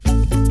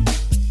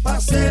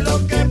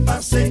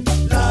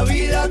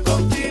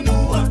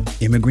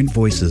Immigrant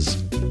Voices,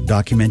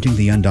 documenting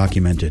the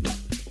undocumented.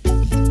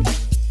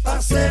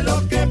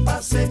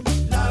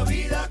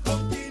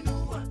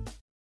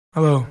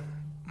 Hello,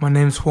 my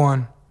name's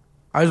Juan.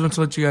 I just want to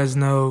let you guys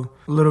know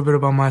a little bit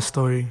about my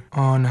story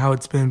on how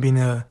it's been being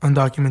an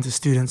undocumented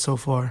student so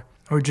far,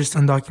 or just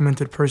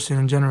undocumented person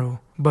in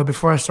general. But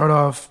before I start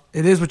off,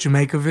 it is what you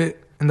make of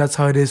it, and that's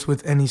how it is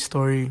with any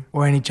story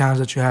or any challenge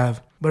that you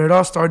have. But it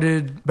all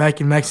started back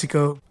in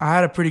Mexico. I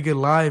had a pretty good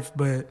life,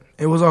 but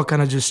it was all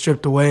kind of just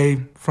stripped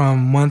away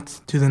from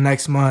month to the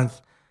next month.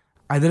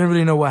 I didn't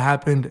really know what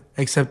happened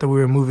except that we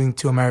were moving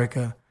to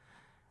America.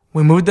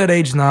 We moved at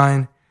age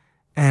 9,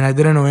 and I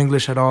didn't know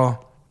English at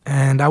all.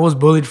 And I was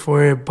bullied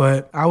for it,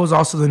 but I was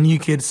also the new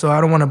kid, so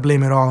I don't want to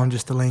blame it all on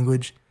just the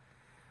language.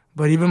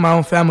 But even my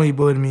own family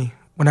bullied me.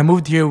 When I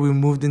moved here, we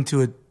moved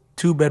into a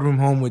 2-bedroom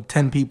home with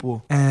 10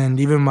 people. And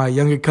even my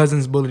younger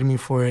cousins bullied me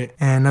for it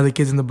and other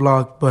kids in the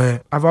block.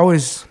 But I've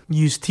always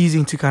used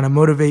teasing to kind of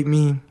motivate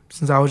me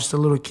since I was just a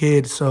little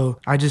kid. So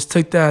I just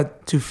took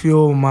that to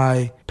fuel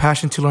my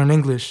passion to learn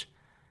English.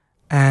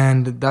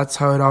 And that's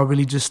how it all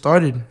really just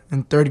started.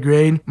 In 3rd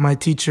grade, my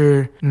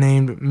teacher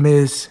named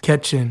Ms.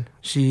 Ketchen,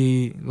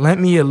 she lent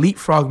me a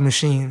leapfrog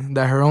machine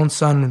that her own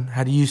son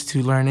had used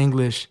to learn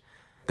English.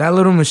 That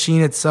little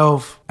machine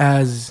itself,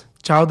 as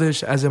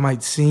childish as it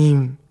might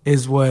seem,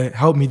 is what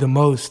helped me the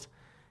most,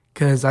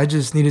 because I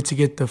just needed to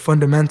get the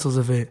fundamentals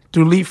of it.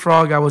 Through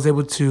Leapfrog, I was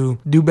able to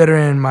do better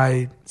in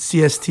my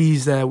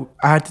CSTs that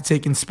I had to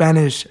take in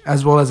Spanish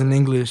as well as in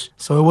English.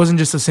 So it wasn't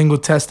just a single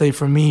test day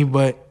for me,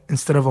 but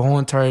instead of a whole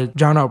entire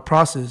drawn-out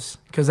process.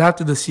 Because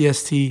after the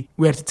CST,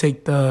 we had to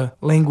take the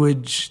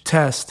language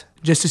test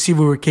just to see if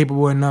we were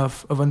capable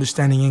enough of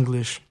understanding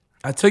English.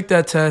 I took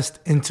that test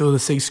until the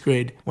 6th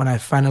grade when I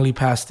finally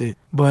passed it.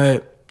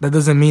 But that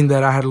doesn't mean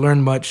that I had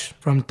learned much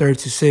from 3rd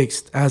to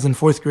 6th, as in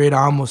 4th grade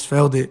I almost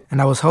failed it,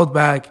 and I was held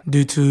back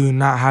due to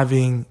not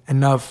having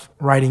enough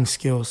writing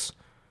skills.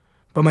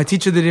 But my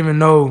teacher didn't even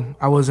know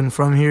I wasn't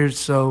from here,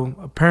 so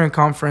a parent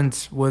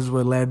conference was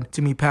what led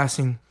to me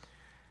passing.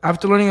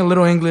 After learning a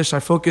little English,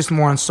 I focused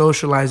more on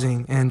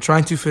socializing and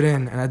trying to fit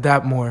in and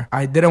adapt more.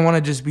 I didn't want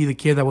to just be the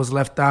kid that was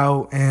left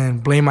out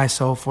and blame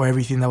myself for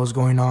everything that was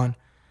going on.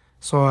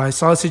 So I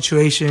saw a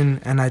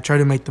situation and I tried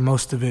to make the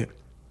most of it.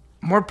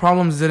 More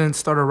problems didn't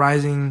start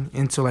arising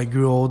until I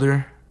grew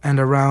older. And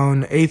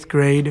around 8th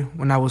grade,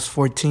 when I was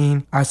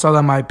 14, I saw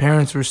that my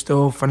parents were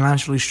still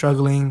financially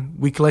struggling.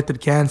 We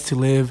collected cans to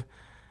live,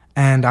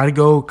 and I'd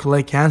go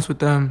collect cans with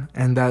them,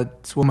 and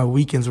that's what my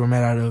weekends were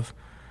made out of.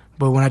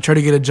 But when I tried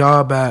to get a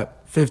job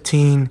at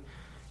 15,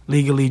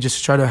 legally, just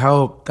to try to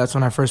help, that's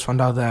when I first found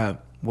out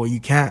that, well,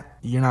 you can't.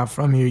 You're not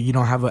from here. You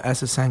don't have a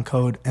SSN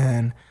code.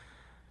 And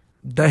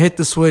that hit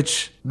the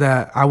switch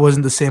that I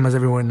wasn't the same as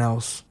everyone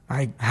else.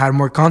 I had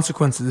more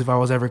consequences if I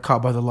was ever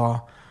caught by the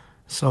law.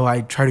 So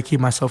I tried to keep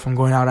myself from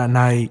going out at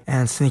night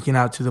and sneaking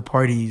out to the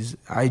parties.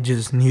 I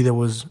just knew there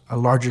was a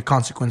larger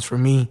consequence for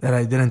me that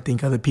I didn't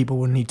think other people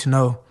would need to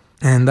know.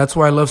 And that's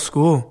why I love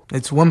school.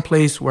 It's one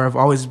place where I've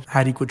always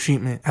had equal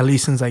treatment, at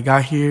least since I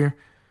got here.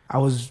 I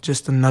was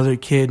just another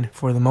kid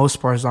for the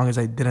most part, as long as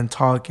I didn't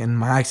talk and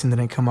my accent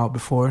didn't come out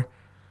before.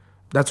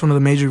 That's one of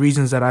the major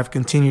reasons that I've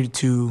continued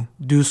to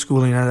do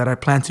schooling and that I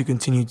plan to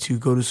continue to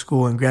go to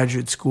school and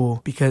graduate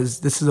school, because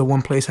this is the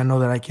one place I know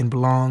that I can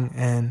belong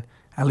and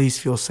at least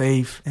feel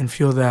safe and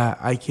feel that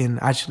I can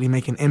actually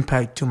make an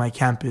impact to my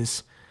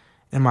campus.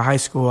 In my high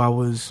school, I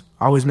was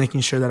always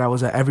making sure that I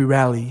was at every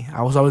rally.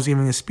 I was always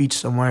giving a speech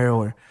somewhere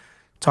or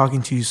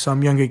talking to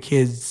some younger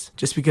kids,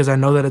 just because I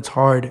know that it's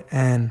hard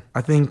and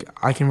I think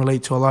I can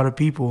relate to a lot of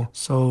people.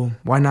 So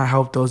why not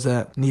help those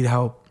that need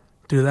help?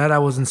 Through that, I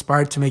was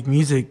inspired to make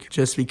music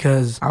just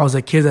because I was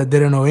a kid that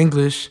didn't know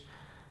English,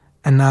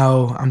 and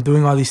now I'm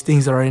doing all these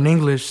things that are in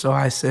English. So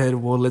I said,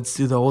 well, let's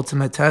do the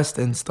ultimate test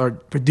and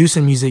start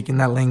producing music in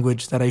that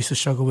language that I used to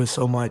struggle with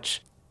so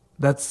much.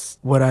 That's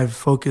what I've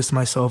focused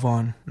myself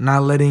on,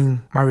 not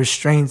letting my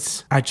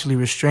restraints actually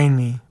restrain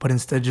me, but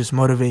instead just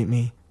motivate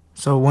me.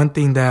 So one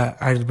thing that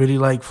I'd really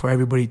like for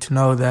everybody to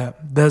know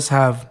that does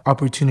have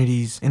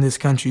opportunities in this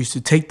country is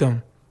to take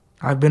them.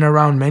 I've been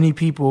around many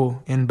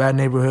people in bad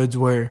neighborhoods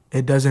where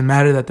it doesn't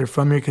matter that they're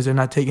from here because they're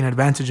not taking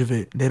advantage of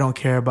it. They don't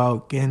care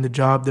about getting the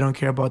job. They don't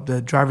care about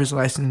the driver's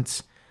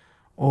license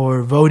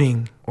or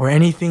voting or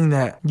anything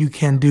that you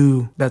can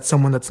do that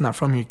someone that's not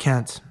from here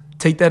can't.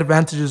 Take the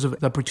advantages of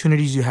the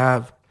opportunities you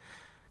have,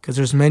 because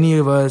there's many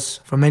of us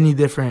from many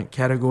different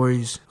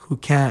categories who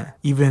can't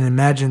even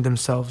imagine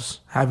themselves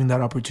having that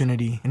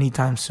opportunity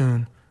anytime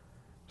soon.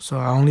 So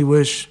I only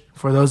wish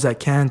for those that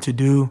can to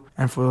do,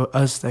 and for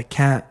us that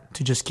can't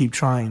to just keep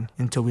trying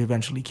until we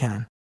eventually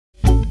can.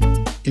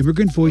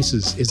 Immigrant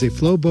Voices is a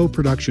Flowbow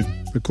production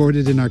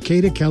recorded in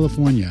Arcata,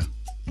 California.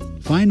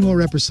 Find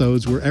more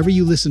episodes wherever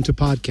you listen to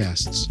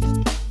podcasts.